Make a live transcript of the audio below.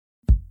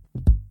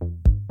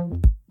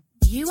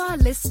You are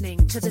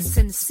listening to the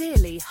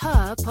Sincerely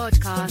Her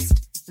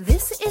podcast.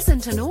 This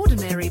isn't an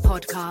ordinary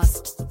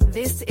podcast.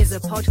 This is a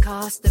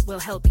podcast that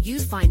will help you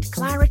find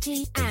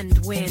clarity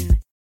and win.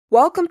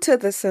 Welcome to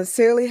the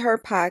Sincerely Her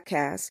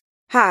podcast.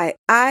 Hi,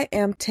 I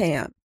am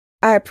Tam.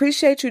 I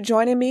appreciate you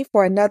joining me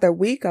for another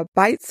week of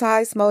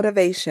bite-sized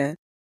motivation.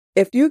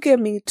 If you give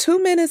me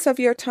 2 minutes of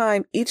your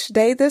time each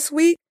day this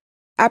week,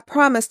 I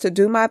promise to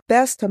do my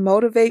best to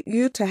motivate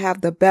you to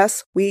have the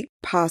best week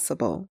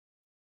possible.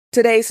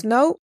 Today's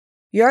note: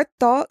 your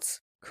thoughts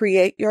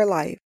create your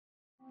life.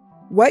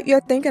 What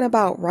you're thinking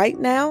about right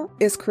now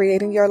is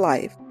creating your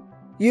life.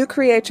 You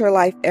create your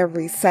life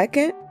every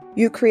second.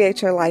 You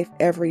create your life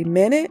every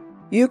minute.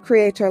 You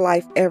create your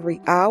life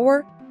every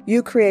hour.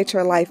 You create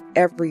your life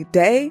every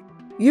day.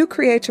 You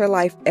create your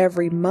life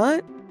every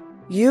month.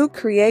 You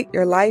create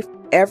your life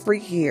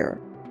every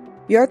year.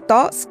 Your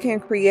thoughts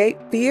can create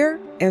fear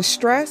and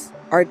stress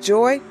or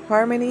joy,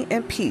 harmony,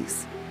 and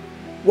peace.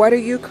 What are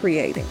you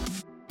creating?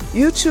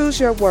 You choose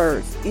your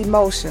words,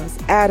 emotions,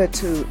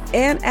 attitude,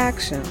 and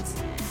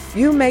actions.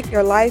 You make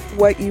your life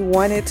what you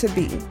want it to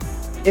be.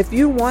 If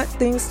you want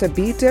things to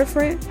be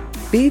different,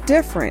 be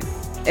different.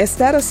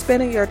 Instead of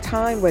spending your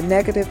time with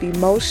negative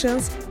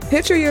emotions,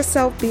 picture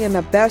yourself being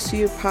the best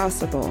you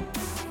possible.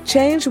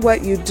 Change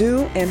what you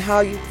do and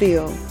how you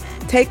feel.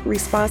 Take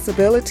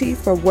responsibility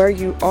for where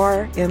you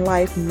are in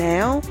life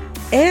now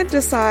and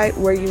decide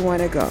where you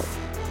want to go.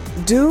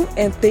 Do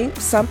and think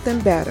something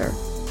better.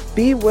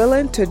 Be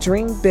willing to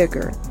dream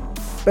bigger.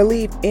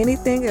 Believe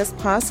anything is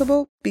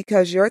possible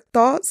because your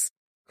thoughts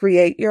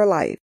create your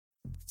life.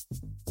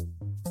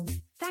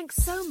 Thanks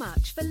so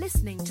much for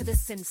listening to the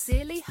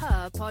Sincerely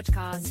Her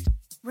podcast.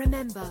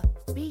 Remember,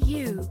 be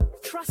you,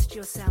 trust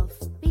yourself,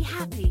 be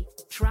happy,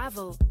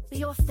 travel,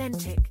 be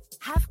authentic,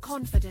 have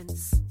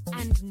confidence,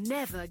 and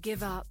never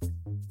give up.